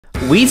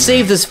We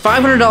saved this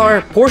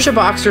 $500 Porsche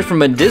Boxster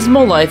from a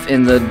dismal life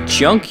in the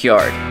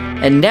junkyard.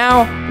 And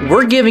now,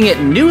 we're giving it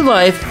new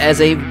life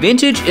as a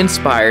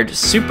vintage-inspired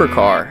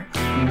supercar.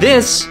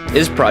 This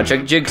is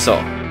Project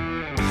Jigsaw.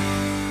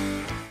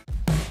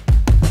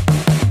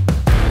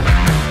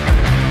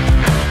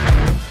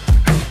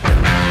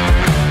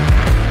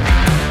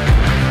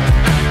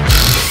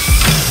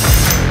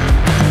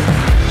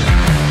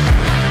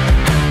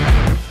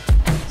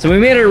 So we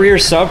made a rear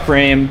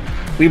subframe.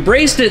 We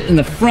braced it in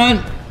the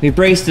front, we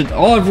braced it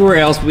all everywhere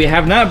else, but we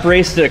have not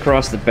braced it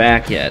across the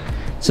back yet.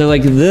 So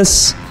like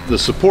this. The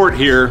support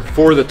here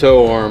for the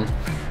tow arm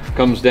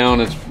comes down,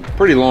 it's a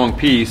pretty long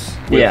piece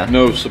with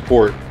no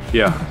support.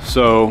 Yeah,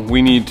 so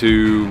we need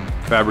to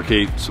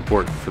fabricate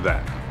support for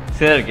that.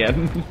 Say that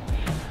again.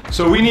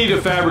 So we need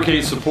to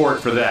fabricate support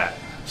for that.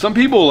 Some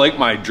people like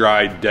my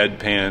dry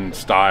deadpan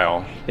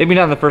style. Maybe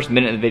not in the first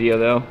minute of the video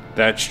though.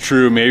 That's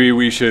true, maybe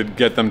we should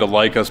get them to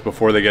like us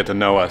before they get to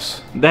know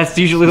us. That's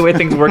usually the way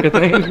things work, I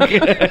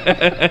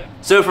think.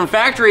 So from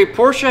factory,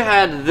 Porsche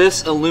had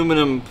this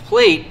aluminum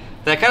plate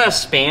that kind of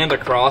spanned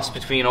across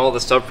between all the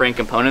subframe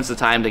components to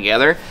tie them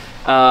together.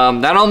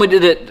 Not only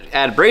did it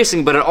add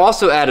bracing, but it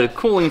also added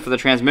cooling for the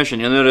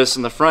transmission. You'll notice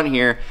in the front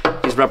here,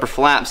 these rubber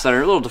flaps that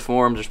are a little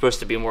deformed, they're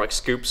supposed to be more like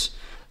scoops.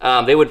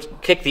 They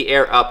would kick the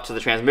air up to the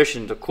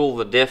transmission to cool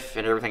the diff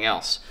and everything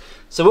else.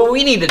 So what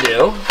we need to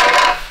do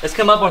is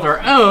come up with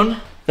our own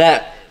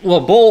that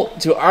will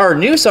bolt to our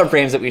new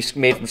subframes that we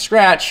made from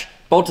scratch,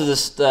 bolt to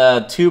this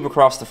tube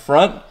across the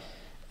front,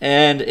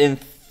 and in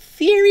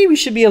theory, we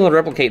should be able to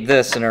replicate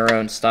this in our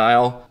own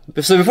style.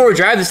 So before we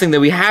drive this thing, though,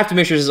 we have to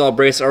make sure this is all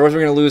braced, or else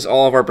we're gonna lose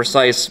all of our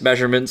precise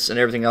measurements and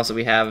everything else that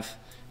we have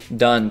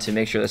done to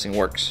make sure this thing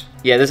works.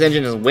 Yeah, this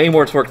engine is way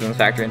more torque than the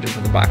factory engine for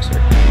the Boxster.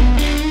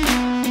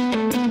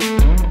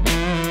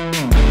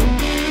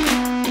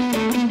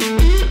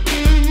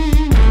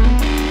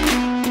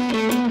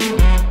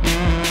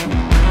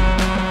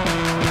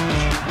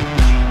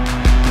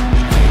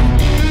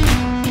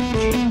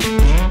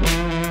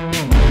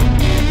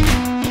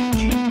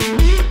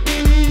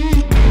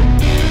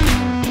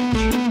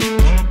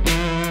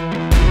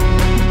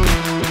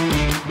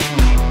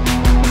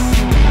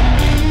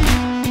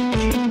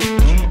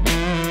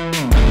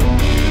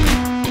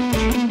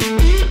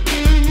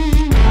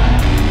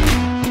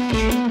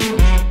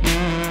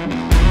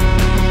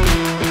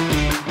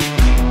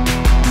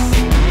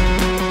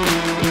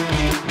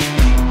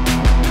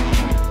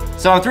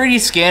 So I'm 3D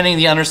scanning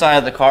the underside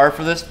of the car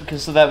for this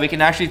so that we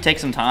can actually take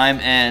some time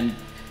and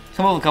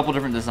come up with a couple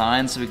different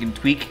designs so we can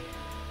tweak it.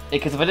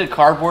 Because if I did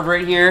cardboard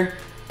right here,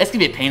 it's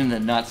gonna be a pain in the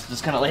nuts.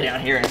 Just kind of lay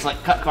down here and it's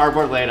like cut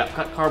cardboard, lay it up,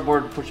 cut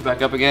cardboard, push it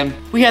back up again.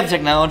 We have the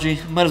technology,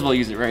 might as well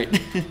use it, right?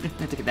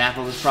 I take a nap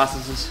of those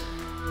processes.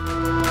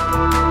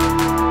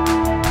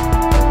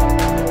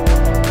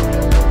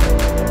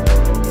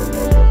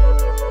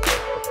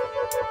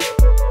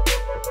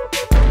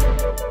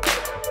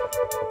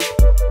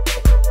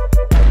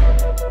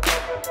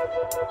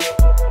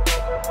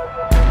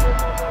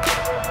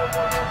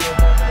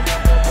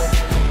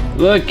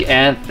 Look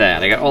at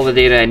that. I got all the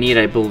data I need,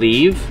 I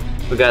believe.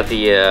 We got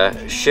the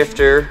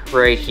shifter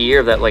right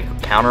here, that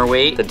like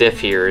counterweight. The diff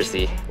here is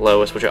the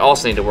lowest, which I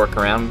also need to work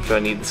around, which I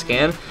need to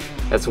scan.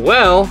 As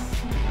well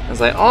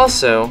as I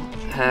also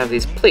have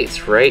these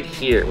plates right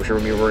here, which are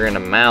we're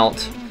gonna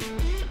mount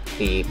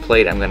the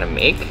plate I'm gonna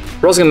make.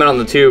 We're also gonna mount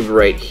on the tube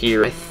right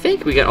here. I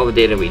think we got all the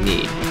data we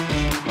need.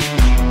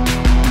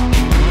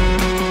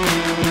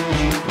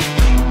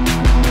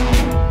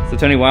 So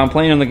Tony, while I'm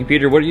playing on the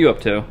computer, what are you up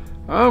to?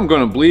 I'm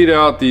gonna bleed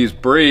out these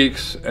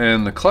brakes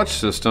and the clutch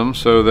system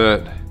so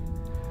that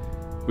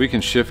we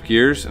can shift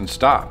gears and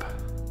stop.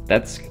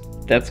 That's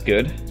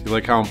good. Do you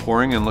like how I'm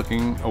pouring and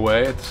looking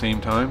away at the same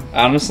time?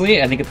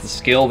 Honestly, I think it's a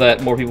skill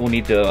that more people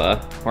need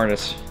to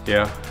harness.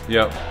 Yeah,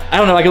 yep. I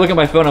don't know, I can look at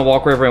my phone and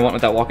walk wherever I want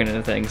without walking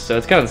into things, so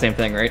it's kind of the same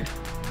thing, right?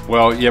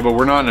 Well, yeah, but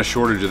we're not in a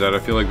shortage of that. I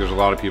feel like there's a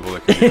lot of people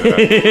that can do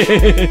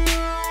that.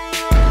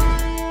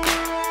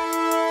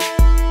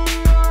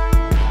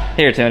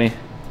 Here, Tony.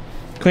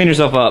 Clean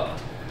yourself up.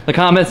 The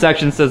comment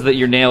section says that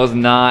your nail is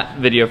not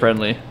video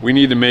friendly. We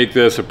need to make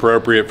this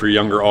appropriate for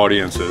younger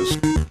audiences.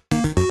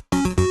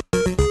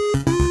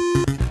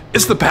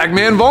 It's the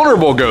Pac-Man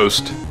vulnerable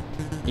ghost.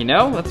 You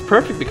know, that's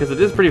perfect because it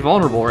is pretty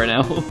vulnerable right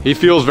now. He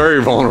feels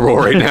very vulnerable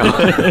right now.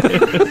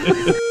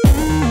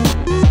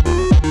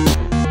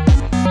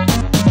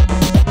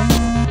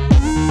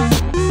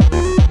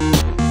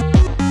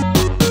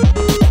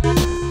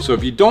 So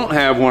if you don't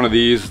have one of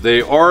these,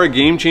 they are a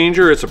game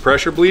changer. It's a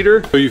pressure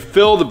bleeder. So you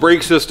fill the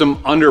brake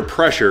system under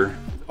pressure,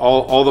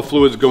 all the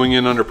fluids going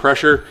in under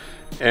pressure,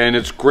 and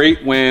it's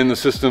great when the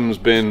system's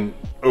been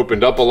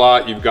opened up a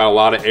lot, you've got a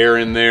lot of air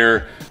in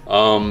there,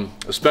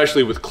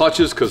 especially with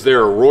clutches because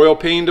they're a royal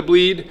pain to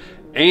bleed,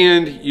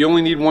 and you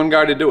only need one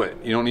guy to do it.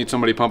 You don't need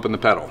somebody pumping the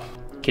pedal.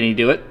 Can you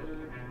do it?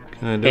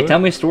 Can I do it? Hey, tell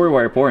me a story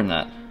while you're pouring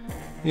that.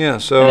 Yeah,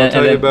 so I'll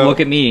tell you about... Look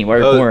at me while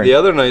you're pouring. The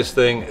other nice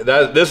thing,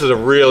 this is a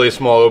really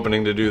small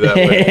opening to do that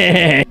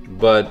with.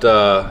 But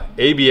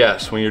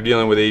ABS, when you're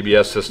dealing with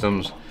ABS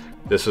systems,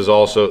 This is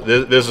also,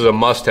 this is a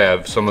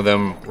must-have. Some of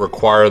them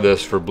require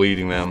this for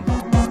bleeding them.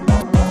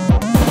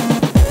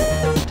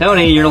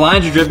 Tony, your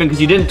lines are dripping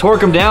because you didn't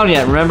torque them down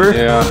yet, remember?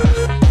 Yeah.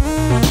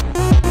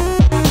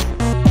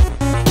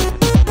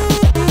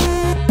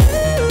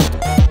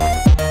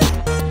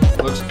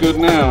 Looks good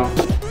now.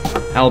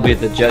 I'll be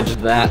the judge of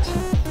that.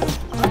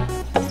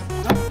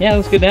 Yeah,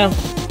 looks good now.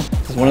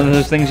 It's one of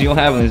those things you'll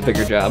have in these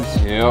bigger jobs.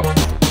 Yep.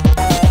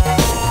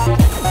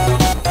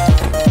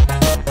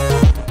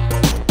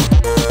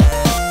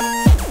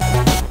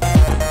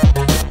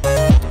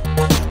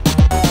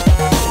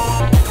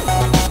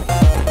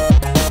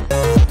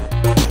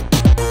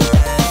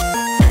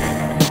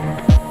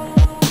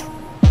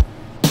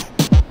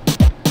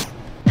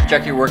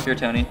 Check your work here,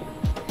 Tony.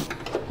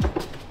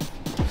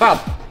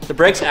 Wow, the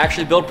brakes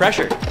actually build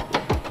pressure.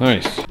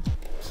 Nice.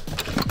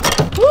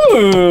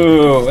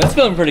 Ooh, that's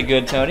feeling pretty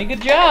good, Tony.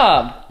 Good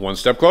job. One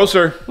step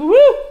closer.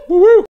 Woo-woo.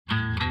 Woo-woo.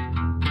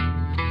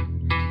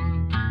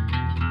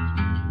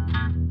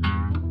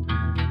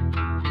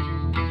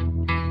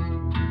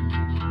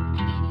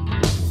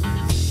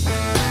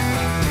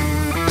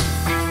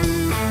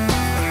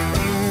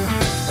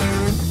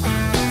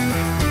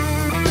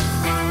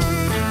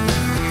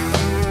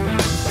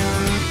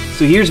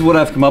 So here's what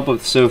I've come up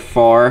with so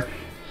far.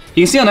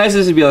 You can see how nice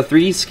this is to be able to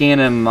 3D scan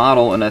a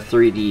model in a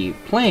 3D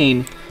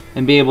plane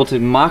and be able to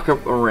mock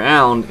up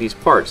around these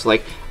parts.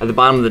 Like at the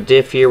bottom of the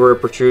diff here where it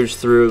protrudes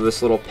through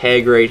this little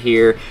peg right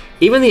here.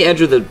 Even the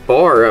edge of the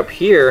bar up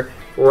here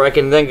where I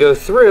can then go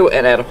through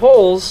and add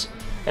holes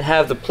and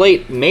have the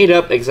plate made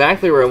up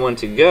exactly where I want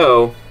to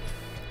go.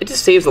 It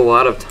just saves a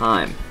lot of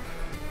time.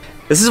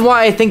 This is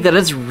why I think that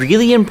it's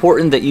really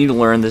important that you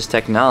learn this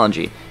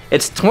technology.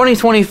 It's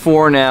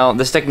 2024 now.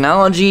 This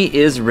technology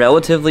is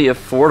relatively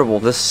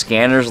affordable. This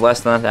scanner's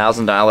less than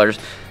 $1,000.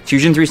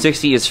 Fusion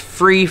 360 is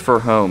free for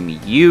home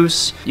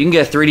use. You can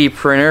get a 3D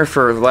printer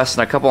for less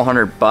than a couple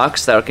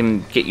 $100 that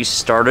can get you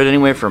started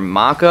anyway for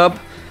mock-up.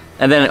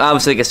 And then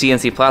obviously like a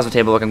CNC plasma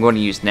table like I'm going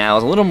to use now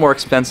is a little more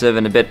expensive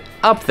and a bit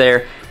up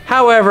there.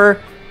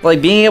 However,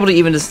 like being able to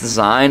even just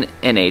design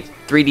in a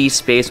 3D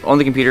space on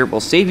the computer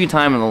will save you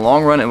time in the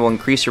long run and will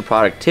increase your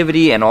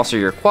productivity and also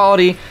your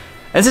quality.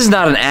 And this is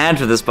not an ad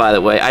for this, by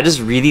the way. I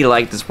just really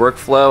like this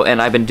workflow, and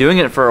I've been doing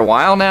it for a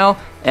while now,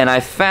 and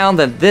I found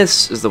that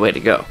this is the way to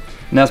go.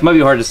 Now, this might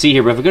be hard to see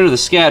here, but if I go to the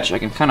sketch, I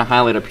can kind of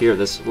highlight up here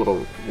this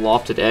little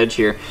lofted edge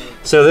here.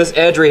 So this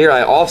edge right here,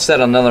 I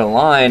offset another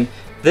line.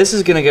 This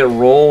is gonna get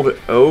rolled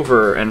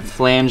over and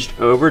flanged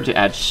over to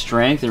add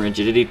strength and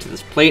rigidity to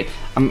this plate.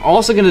 I'm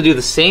also gonna do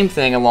the same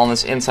thing along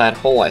this inside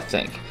hole, I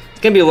think.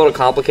 It's gonna be a little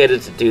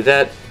complicated to do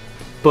that,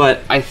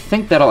 but I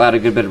think that'll add a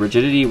good bit of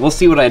rigidity. We'll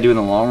see what I do in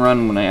the long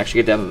run when I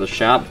actually get down to the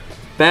shop.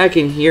 Back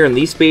in here in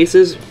these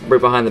spaces,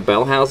 right behind the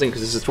bell housing,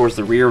 because this is towards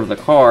the rear of the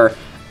car,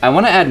 I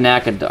want to add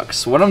NACA ducts.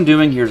 So what I'm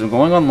doing here is I'm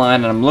going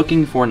online and I'm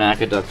looking for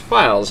NACA duct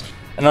files.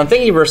 And on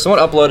Thingiverse, someone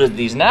uploaded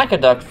these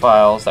NACA duct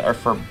files that are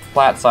for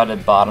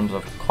flat-sided bottoms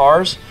of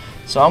cars.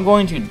 So I'm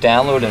going to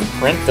download and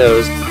print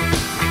those.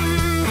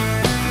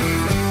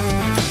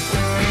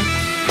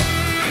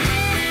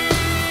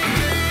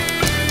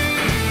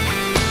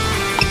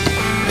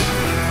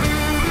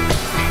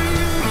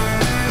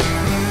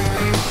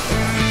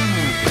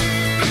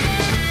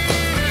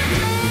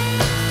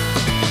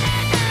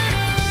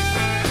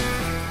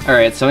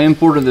 Alright, so I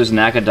imported those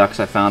NACA ducts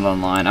I found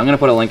online. I'm going to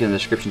put a link in the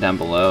description down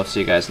below so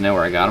you guys know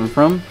where I got them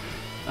from.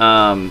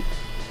 I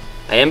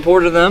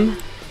imported them,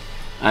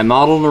 I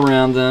modeled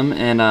around them,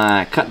 and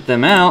I cut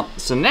them out.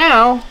 So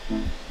now,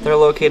 they're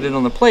located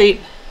on the plate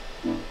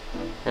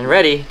and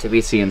ready to be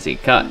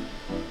CNC cut.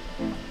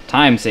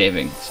 Time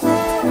savings.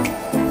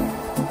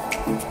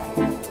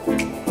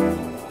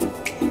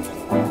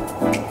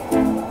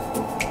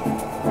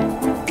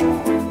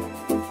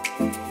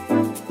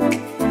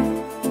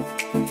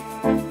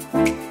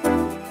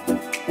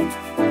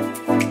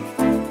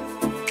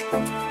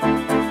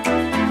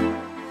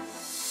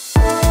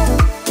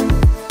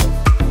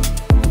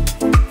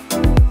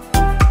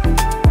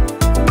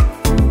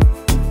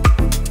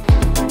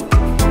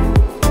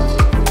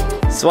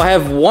 So I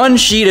have one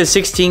sheet of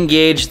 16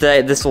 gauge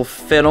that this will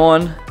fit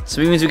on.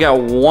 So it means we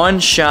got one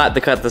shot to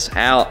cut this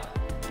out.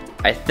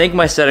 I think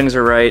my settings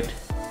are right.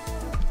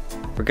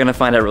 We're gonna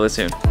find out really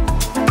soon.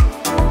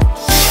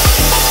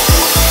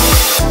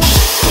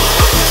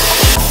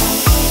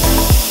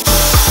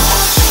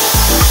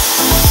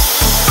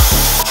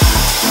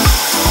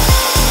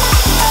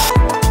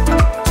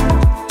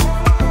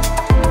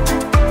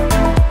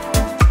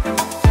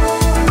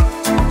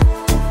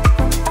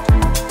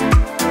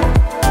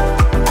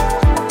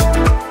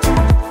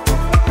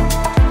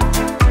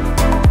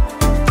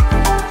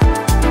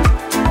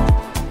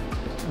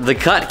 The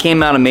cut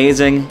came out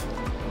amazing,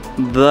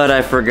 but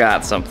I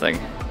forgot something.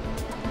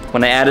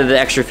 When I added the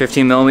extra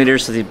 15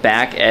 millimeters to the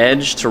back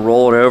edge to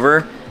roll it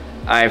over,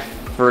 I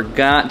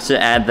forgot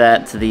to add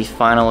that to the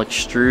final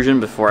extrusion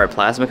before I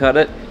plasma cut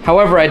it.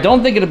 However, I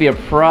don't think it'll be a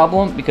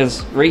problem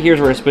because right here is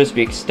where it's supposed to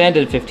be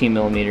extended 15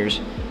 millimeters.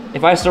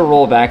 If I still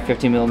roll back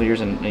 15 millimeters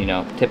and, you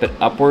know, tip it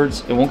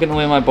upwards, it won't get in the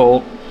way of my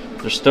bolt.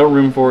 There's still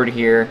room for it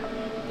here.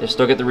 They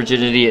still get the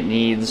rigidity it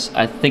needs.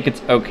 I think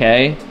it's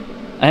okay.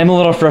 I am a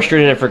little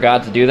frustrated I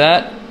forgot to do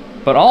that.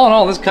 But all in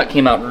all, this cut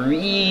came out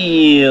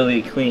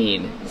really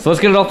clean. So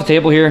let's get it off the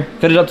table here,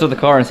 fit it up to the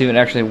car, and see if it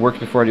actually works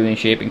before I do any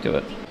shaping to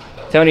it.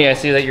 Tony, I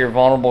see that your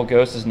vulnerable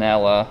ghost is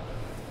now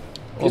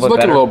he's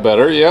looking a little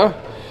better, yeah.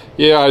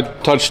 Yeah, I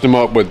touched him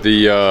up with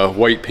the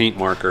white paint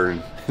marker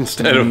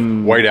instead of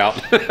white out.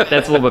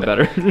 That's a little bit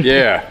better.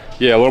 Yeah,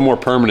 a little more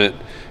permanent.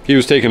 He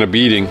was taking a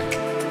beating.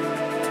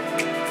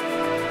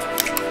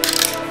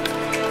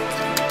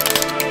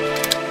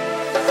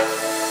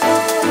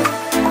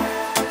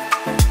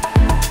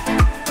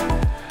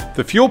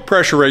 The fuel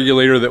pressure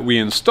regulator that we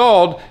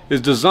installed is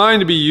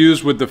designed to be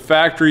used with the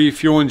factory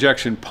fuel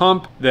injection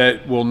pump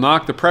that will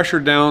knock the pressure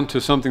down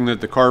to something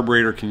that the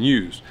carburetor can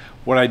use.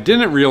 What I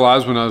didn't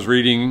realize when I was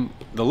reading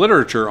the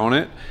literature on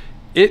it,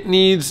 it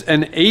needs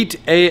an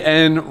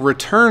 8AN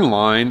return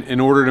line in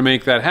order to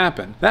make that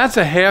happen. That's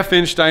a 1/2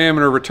 inch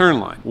diameter return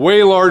line,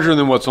 way larger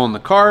than what's on the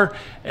car,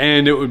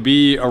 and it would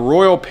be a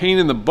royal pain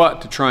in the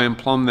butt to try and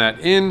plumb that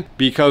in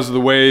because of the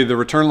way the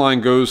return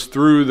line goes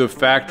through the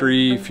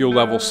factory fuel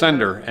level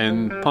sender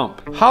and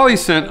pump. Holly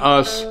sent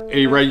us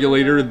a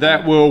regulator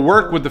that will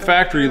work with the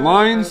factory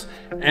lines,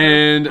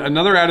 and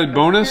another added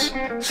bonus,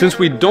 since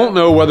we don't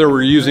know whether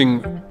we're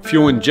using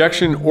fuel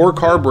injection or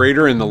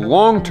carburetor in the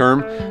long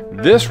term,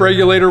 this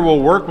regulator will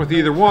work with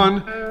either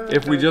one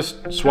if we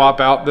just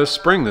swap out this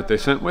spring that they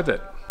sent with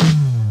it.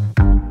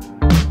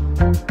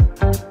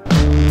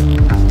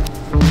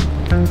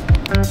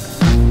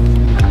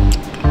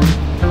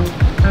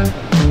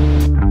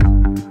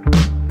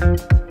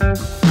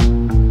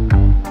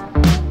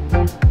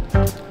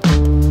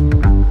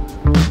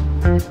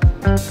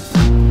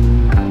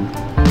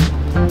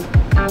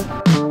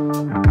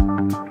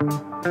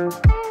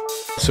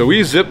 So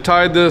we zip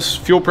tied this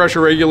fuel pressure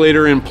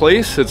regulator in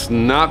place. It's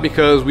not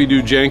because we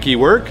do janky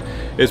work,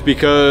 it's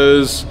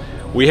because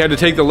we had to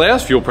take the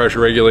last fuel pressure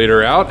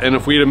regulator out, and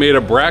if we'd have made a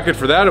bracket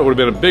for that, it would have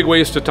been a big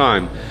waste of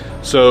time.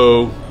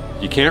 So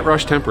you can't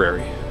rush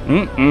temporary.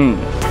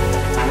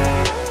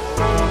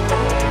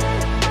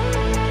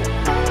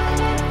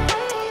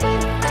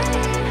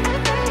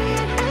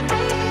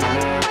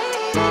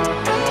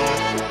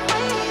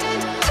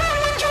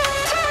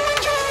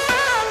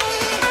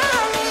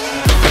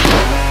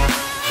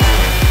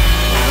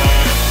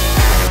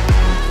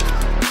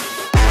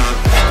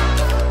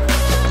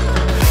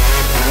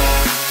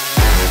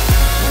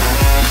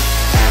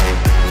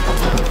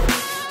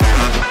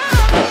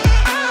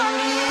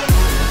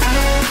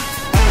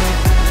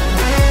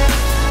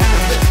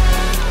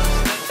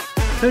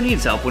 Who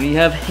needs help when you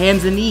have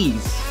hands and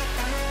knees?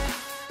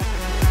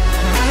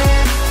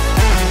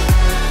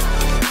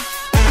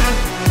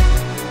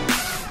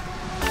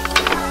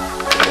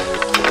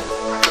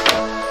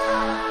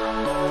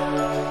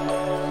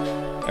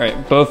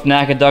 Alright, both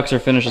NACA ducts are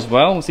finished as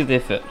well. Let's see if they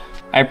fit.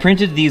 I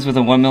printed these with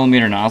a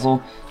 1mm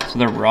nozzle, so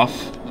they're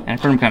rough. And I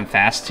printed them kind of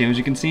fast too, as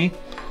you can see.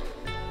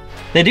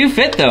 They do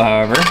fit though,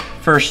 however.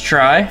 First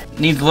try.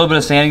 Needs a little bit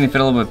of sanding to fit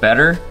a little bit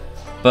better.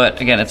 But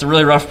again, it's a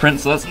really rough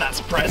print, so that's not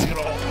surprising at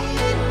all.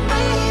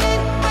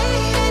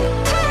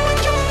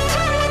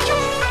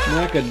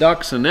 NACA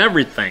ducts and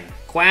everything.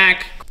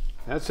 Quack.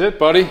 That's it,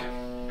 buddy.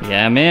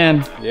 Yeah,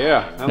 man.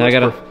 Yeah, that now looks I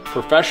gotta...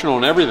 professional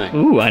and everything.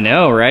 Ooh, I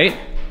know, right?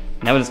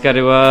 Now we just got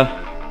to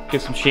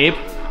give some shape,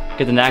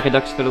 get the NACA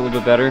ducts fit a little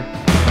bit better.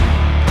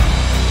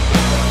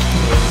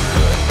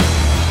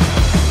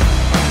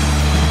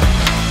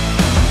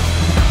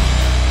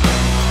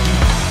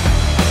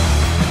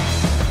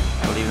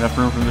 I'll leave enough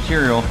room for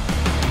material.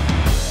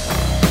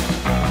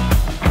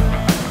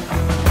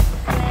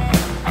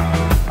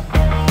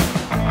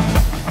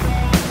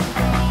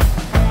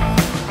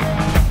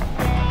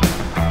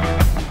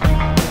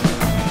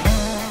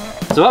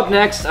 So up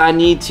next, I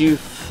need to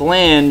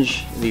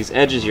flange these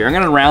edges here. I'm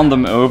gonna round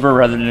them over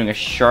rather than doing a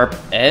sharp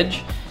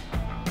edge.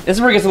 This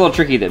is where it gets a little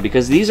tricky though,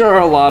 because these are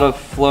a lot of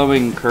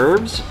flowing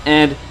curves,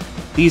 and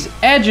these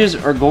edges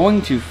are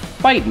going to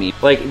fight me.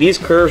 Like these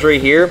curves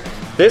right here,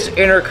 this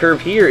inner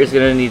curve here is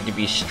gonna need to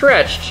be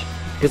stretched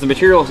because the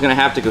material is gonna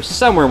have to go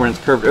somewhere when it's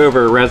curved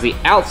over, whereas the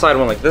outside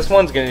one, like this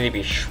one's gonna need to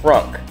be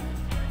shrunk.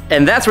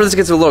 And that's where this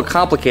gets a little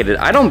complicated.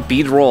 I don't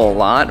bead roll a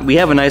lot. We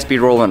have a nice bead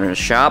roller in the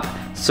shop,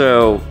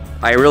 so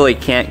I really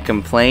can't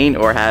complain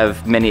or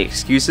have many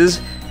excuses,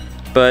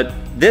 but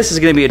this is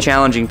gonna be a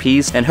challenging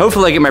piece, and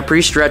hopefully I get my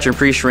pre-stretch and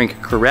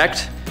pre-shrink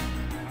correct,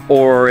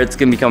 or it's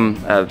gonna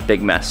become a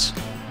big mess.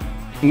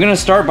 I'm gonna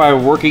start by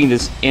working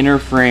this inner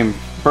frame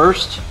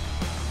first,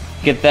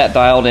 get that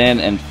dialed in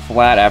and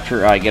flat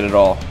after I get it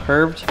all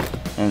curved,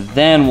 and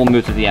then we'll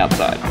move to the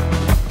outside.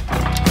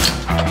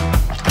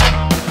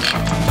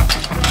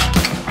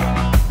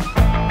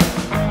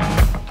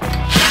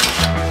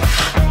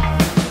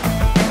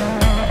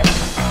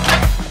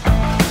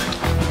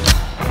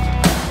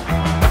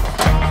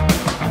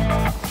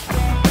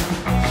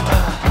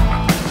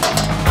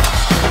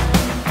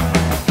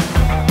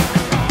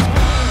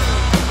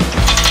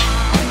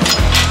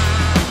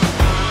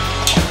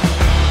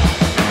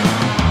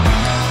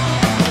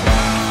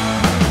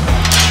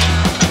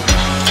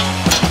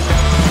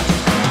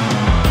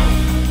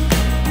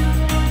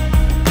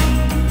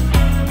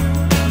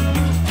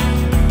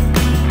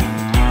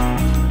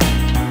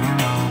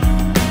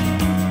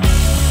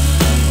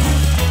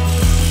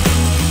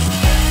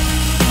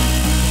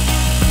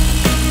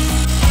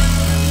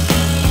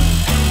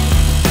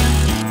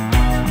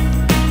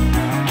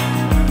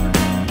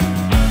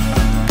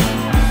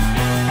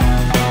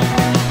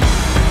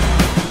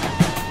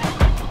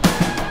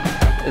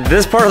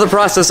 This part of the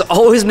process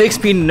always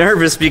makes me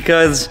nervous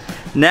because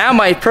now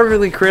my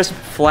perfectly crisp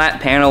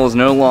flat panel is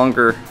no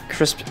longer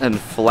crisp and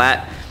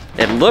flat.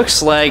 It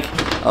looks like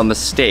a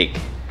mistake.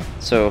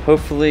 So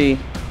hopefully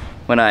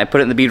when I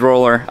put it in the bead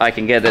roller, I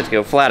can get it to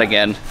go flat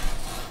again.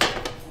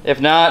 If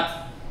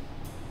not,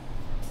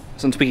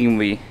 some tweaking will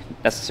be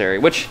necessary,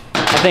 which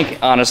I think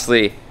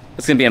honestly,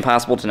 it's gonna be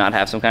impossible to not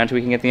have some kind of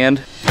tweaking at the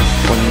end.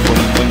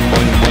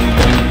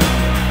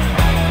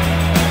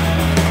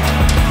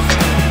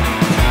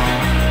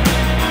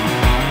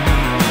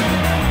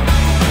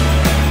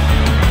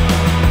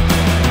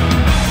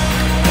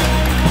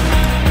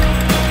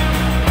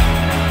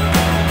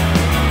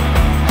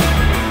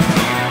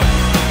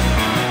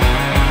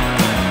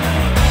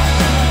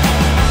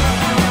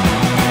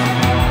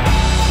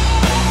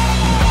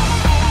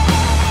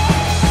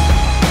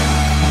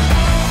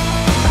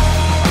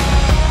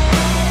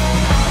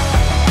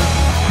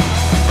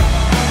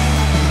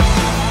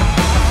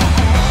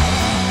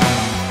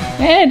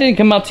 It didn't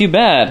come out too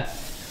bad.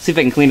 See if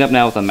I can clean it up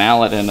now with a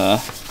mallet and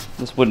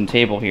this wooden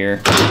table here.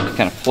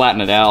 Kind of flatten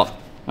it out.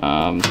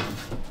 But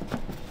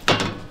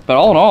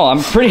all in all,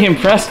 I'm pretty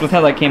impressed with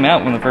how that came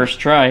out on the first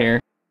try here.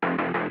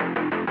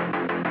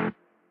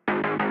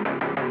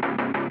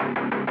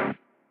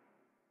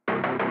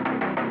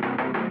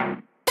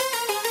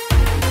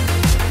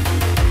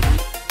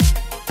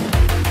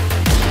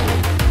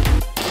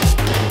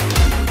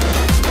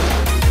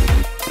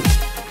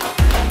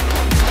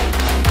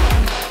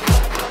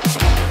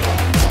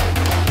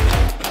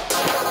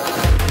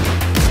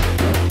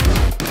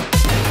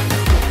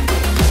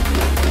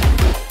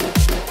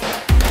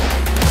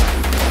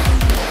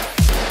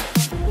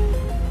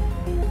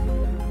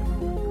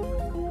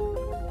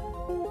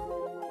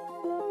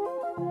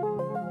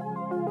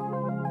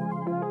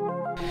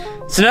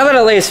 So now that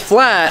it lays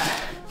flat,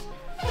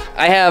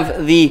 I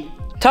have the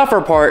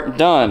tougher part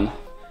done.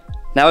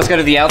 Now let's go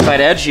to the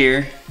outside edge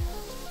here,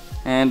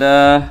 and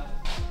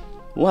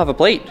we'll have a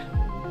plate.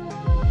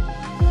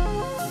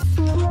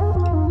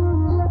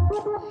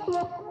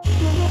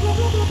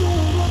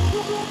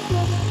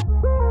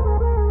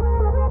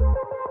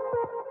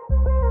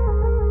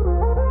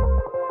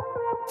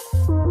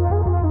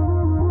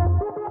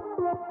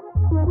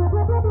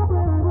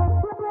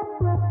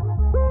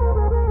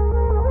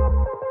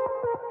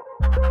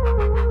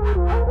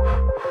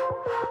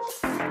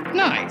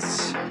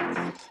 Nice.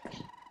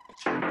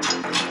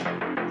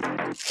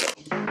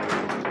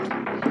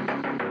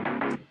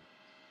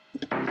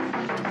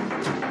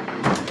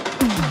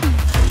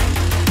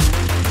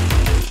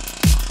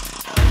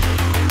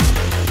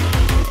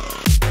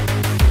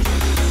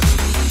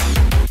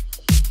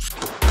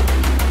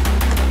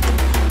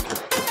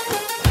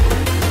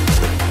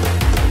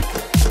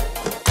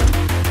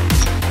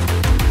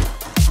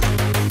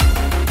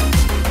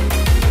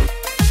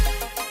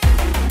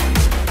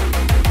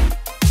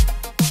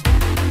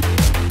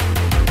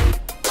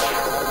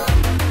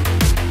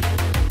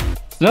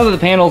 Now that the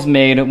panel's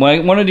made, what I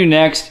want to do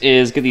next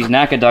is get these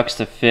NACA ducts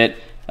to fit.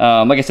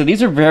 Like I said,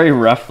 these are very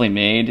roughly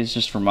made. It's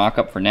just for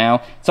mock-up for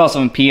now. It's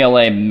also in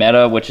PLA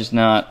Meta, which is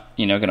not,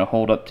 you know, going to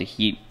hold up to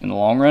heat in the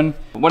long run.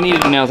 What I need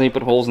to do now is I need to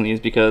put holes in these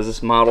because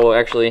this model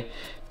actually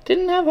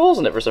didn't have holes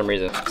in it for some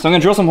reason. So I'm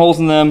going to drill some holes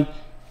in them,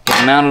 get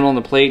them mounted on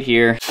the plate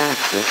here.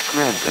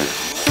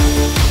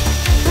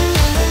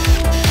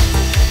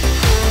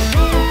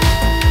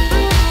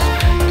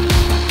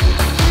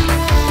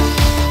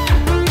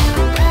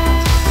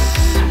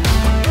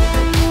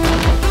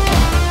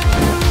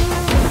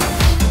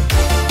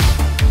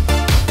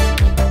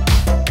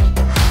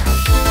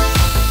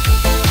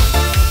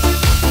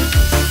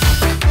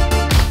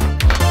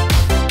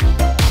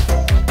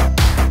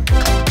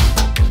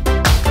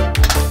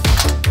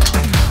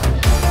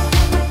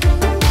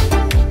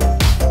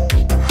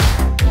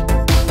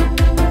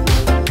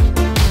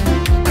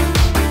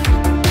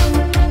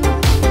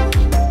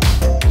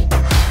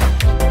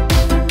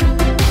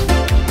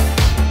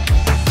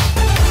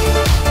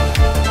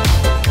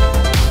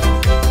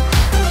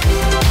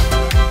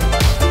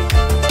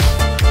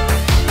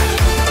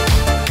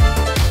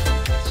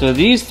 So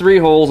these three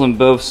holes on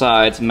both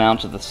sides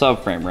mount to the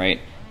subframe,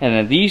 right? And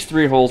then these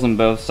three holes on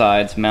both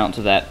sides mount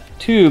to that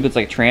tube that's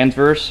like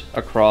transverse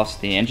across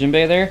the engine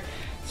bay there.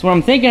 So what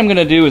I'm thinking I'm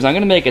gonna do is I'm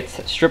gonna make a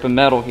strip of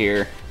metal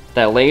here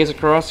that lays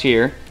across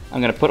here.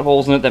 I'm gonna put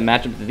holes in it that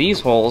match up to these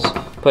holes,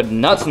 put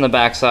nuts on the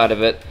back side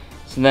of it,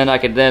 so then I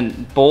could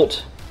then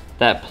bolt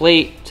that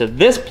plate to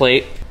this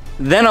plate.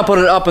 Then I'll put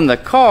it up in the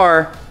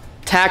car,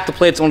 tack the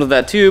plates onto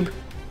that tube,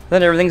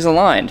 then everything's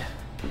aligned.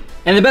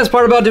 And the best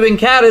part about doing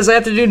CAD is I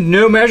have to do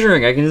no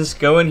measuring. I can just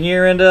go in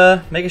here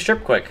and make a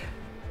strip quick.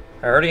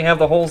 I already have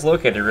the holes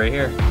located right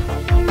here.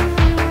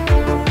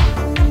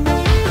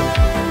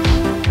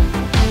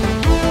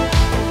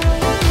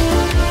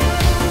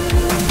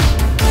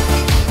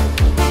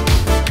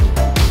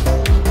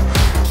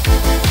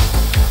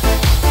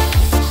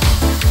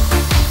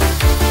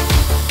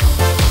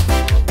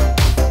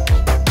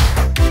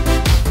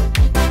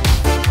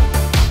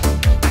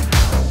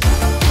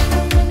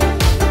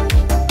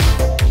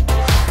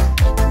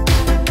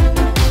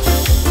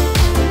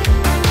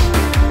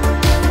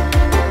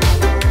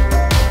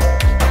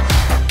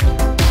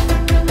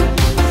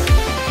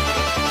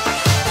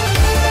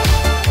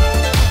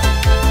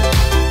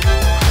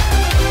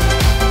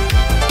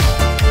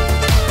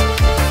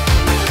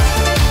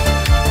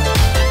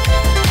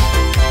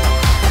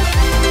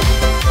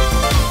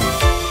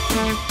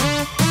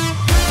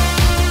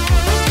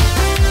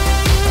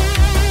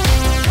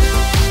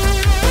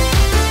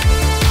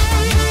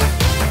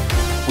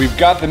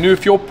 got the new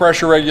fuel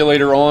pressure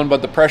regulator on,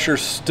 but the pressure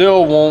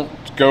still won't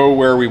go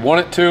where we want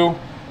it to.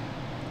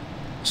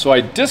 So I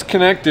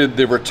disconnected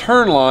the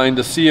return line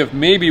to see if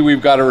maybe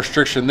we've got a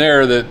restriction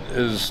there that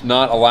is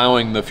not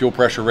allowing the fuel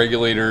pressure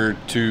regulator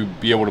to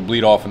be able to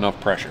bleed off enough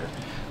pressure.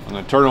 I'm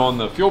gonna turn on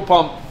the fuel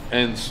pump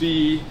and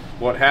see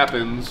what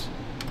happens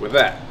with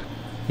that.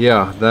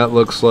 Yeah, that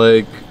looks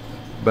like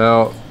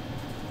about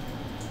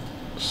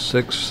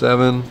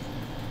 6-7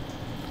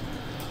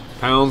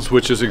 pounds,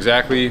 which is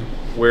exactly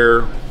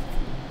where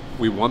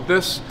we want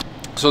this.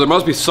 So there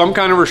must be some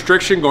kind of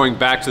restriction going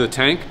back to the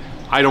tank.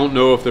 I don't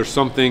know if there's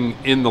something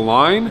in the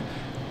line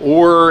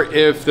or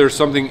if there's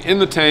something in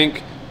the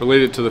tank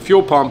related to the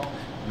fuel pump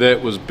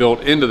that was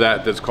built into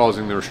that that's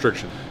causing the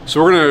restriction.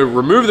 So we're gonna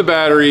remove the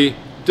battery,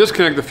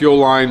 disconnect the fuel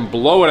line,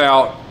 blow it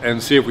out,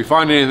 and see if we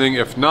find anything.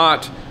 If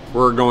not,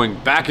 we're going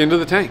back into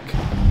the tank.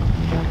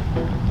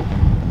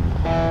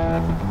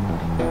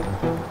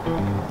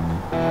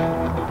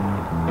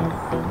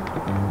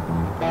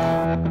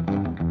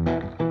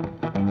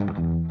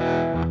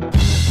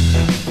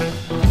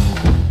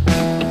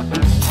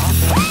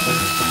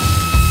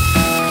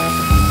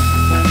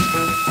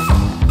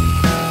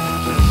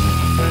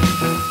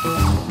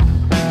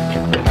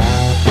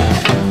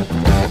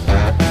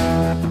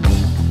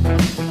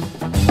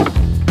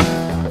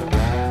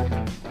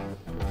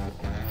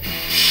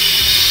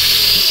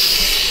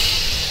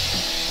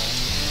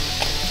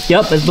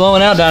 Yep, it's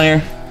blowing out down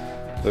here.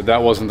 But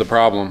that wasn't the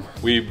problem.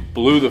 We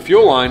blew the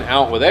fuel line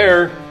out with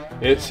air.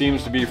 It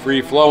seems to be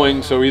free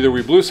flowing, so either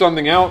we blew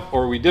something out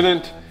or we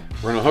didn't.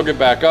 We're gonna hook it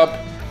back up.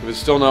 If it's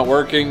still not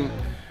working,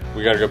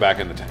 we gotta go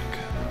back in the tank.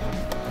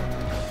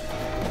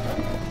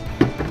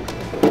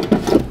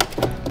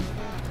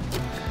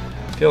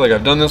 I feel like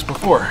I've done this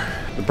before.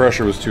 The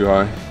pressure was too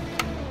high.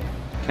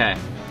 Okay,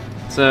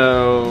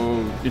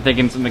 so you're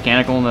thinking some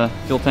mechanical in the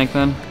fuel tank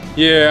then?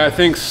 Yeah, I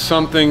think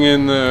something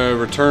in the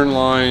return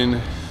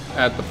line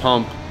at the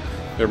pump,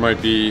 there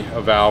might be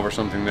a valve or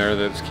something there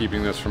that's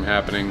keeping this from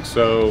happening.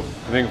 So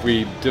I think if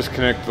we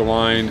disconnect the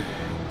line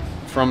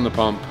from the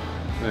pump,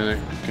 then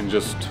it can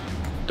just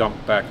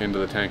dump back into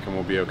the tank and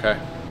we'll be okay.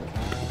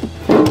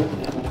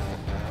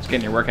 Just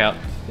getting your workout.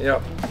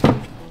 Yep.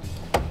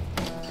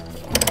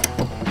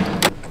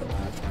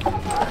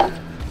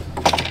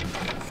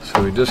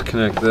 So we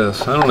disconnect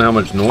this. I don't know how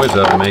much noise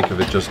that'll make if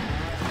it just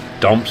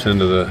drops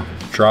into the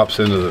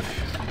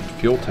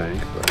fuel tank,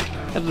 but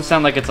It doesn't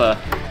sound like it's a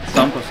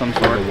sump of some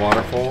sort. like a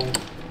waterfall.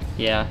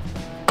 Yeah,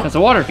 that's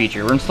a water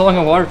feature. We're installing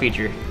a water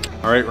feature.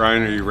 All right,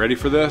 Ryan, are you ready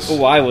for this?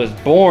 Oh, I was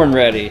born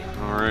ready.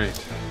 All right.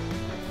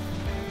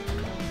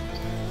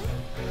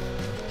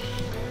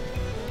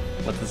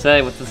 What's it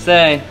say? What's it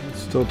say?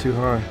 It's still too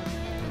high.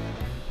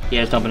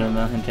 Yeah, it's dumping in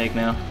the intake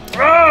now.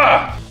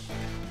 Ah!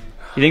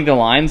 You think the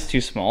line's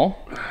too small?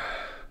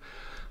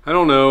 I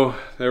don't know.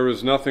 There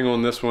was nothing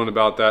on this one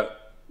about that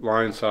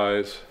line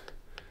size.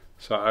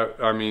 So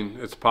I mean,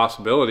 it's a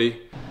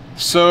possibility.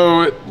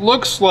 So it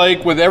looks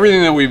like with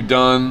everything that we've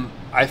done,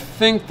 I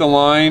think the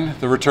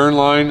return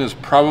line is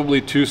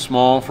probably too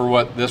small for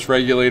what this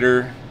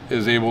regulator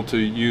is able to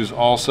use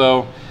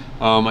also.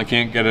 I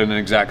can't get an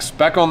exact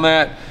spec on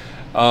that.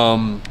 A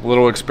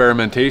little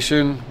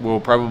experimentation will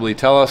probably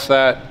tell us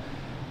that,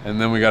 and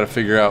then we got to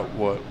figure out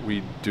what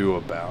we do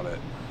about it.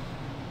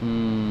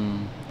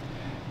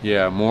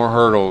 Yeah, more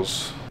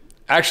hurdles.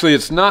 Actually,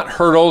 it's not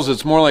hurdles,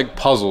 it's more like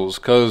puzzles,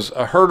 because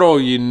a hurdle,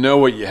 you know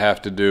what you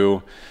have to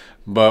do,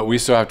 but we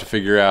still have to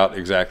figure out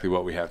exactly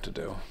what we have to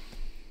do.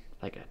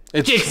 Like a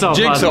It's jigsaw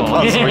puzzle.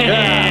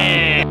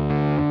 Yeah.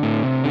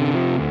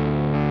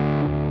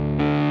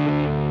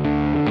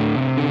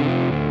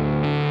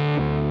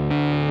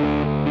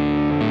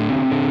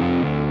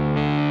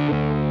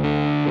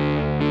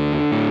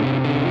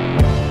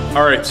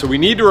 All right, so we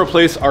need to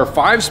replace our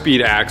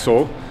 5-speed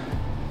axle.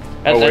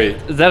 Oh wait.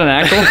 Is that an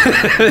axle?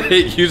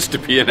 It used to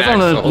be an It's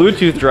axle. on the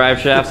Bluetooth drive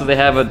shaft, so they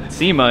have a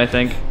SEMA, I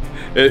think.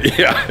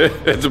 Yeah,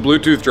 it's a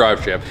Bluetooth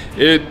drive shaft.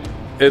 It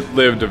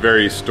lived a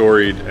very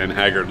storied and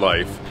haggard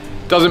life.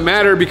 Doesn't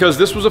matter because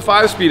this was a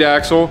 5-speed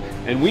axle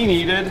and we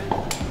needed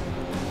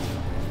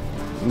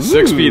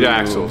 6-speed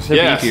axles.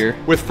 Yes,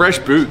 beefier. with fresh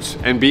boots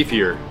and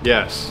beefier.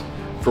 Yes,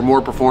 for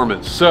more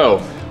performance.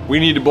 So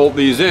we need to bolt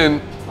these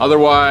in,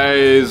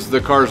 otherwise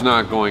the car's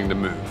not going to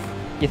move.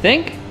 You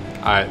think?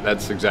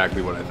 That's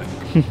exactly what I think.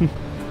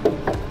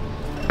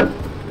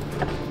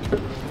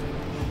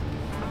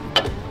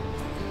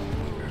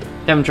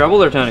 Having trouble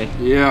there, Tony?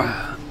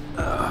 Yeah.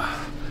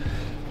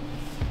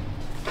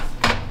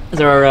 Is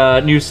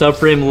our new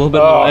subframe a little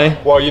bit in the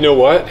way? Well, you know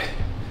what?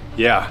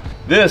 Yeah.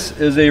 This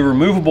is a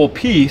removable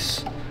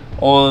piece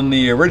on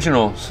the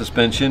original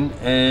suspension,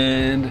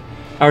 and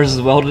Ours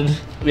is welded.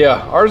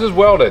 yeah, ours is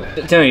welded.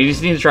 Tony, you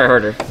just need to try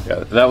harder.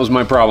 Yeah, that was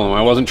my problem.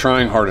 I wasn't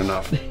trying hard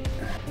enough.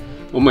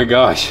 Oh my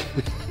gosh.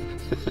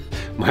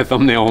 My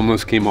thumbnail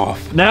almost came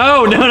off.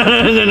 No.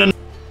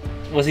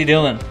 What's he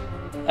doing?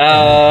 He's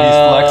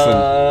flexing.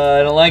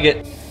 I don't like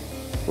it.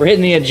 We're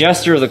hitting the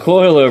adjuster of the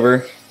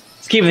coilover.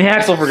 It's keeping the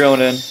axle from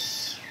going in.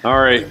 All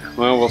right,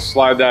 well, we'll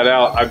slide that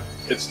out.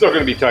 It's still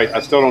gonna be tight. I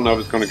still don't know if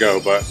it's gonna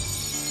go, but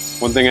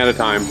one thing at a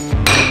time.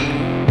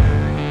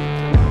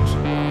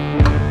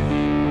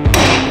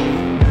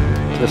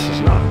 This is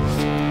not.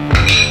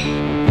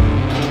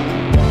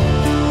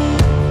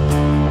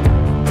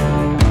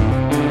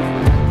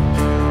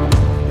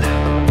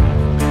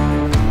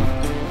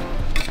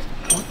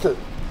 What the?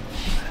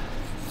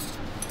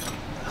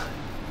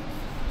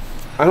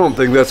 I don't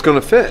think that's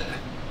gonna fit.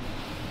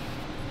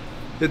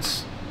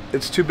 It's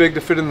too big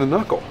to fit in the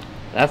knuckle.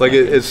 That's like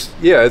it's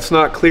yeah, it's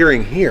not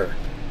clearing here.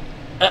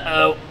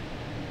 Uh-oh.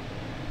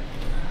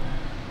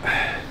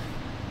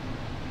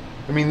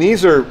 I mean,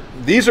 these are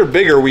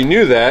bigger. We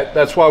knew that.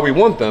 That's why we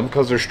want them,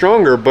 because they're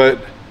stronger,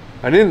 but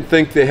I didn't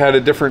think they had a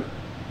different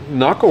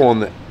knuckle on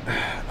the.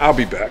 I'll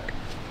be back.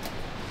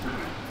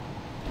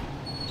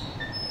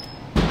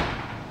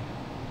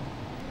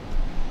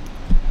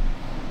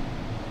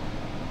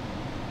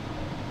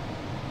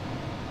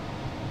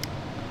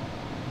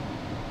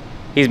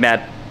 He's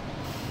mad.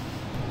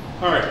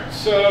 All right,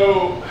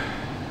 so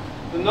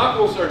the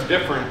knuckles are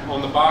different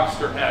on the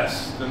Boxster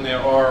S than they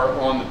are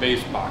on the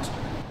base Boxster.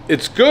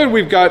 It's good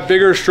we've got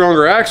bigger,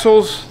 stronger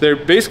axles. They're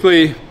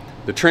basically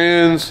the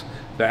trans,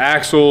 the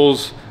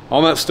axles,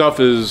 all that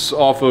stuff is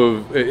off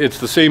of, it's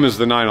the same as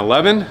the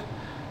 911,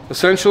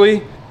 essentially,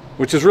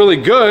 which is really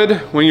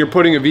good when you're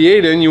putting a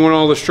V8 in. You want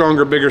all the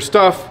stronger, bigger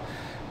stuff,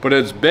 but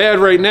it's bad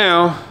right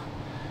now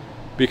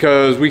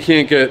because we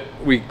can't get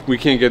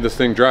this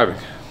thing driving.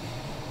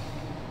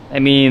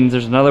 That means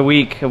there's another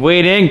week of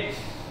waiting.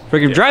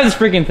 Freaking drive this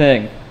freaking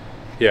thing.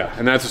 Yeah,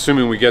 and that's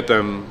assuming we get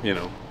them, you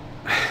know.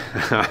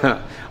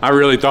 I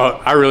really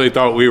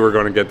thought we were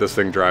going to get this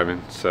thing driving,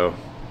 so.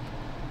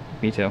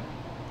 Me too.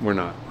 We're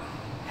not.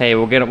 Hey,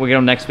 we'll get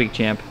them next week,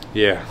 champ.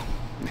 Yeah.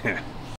 Yeah.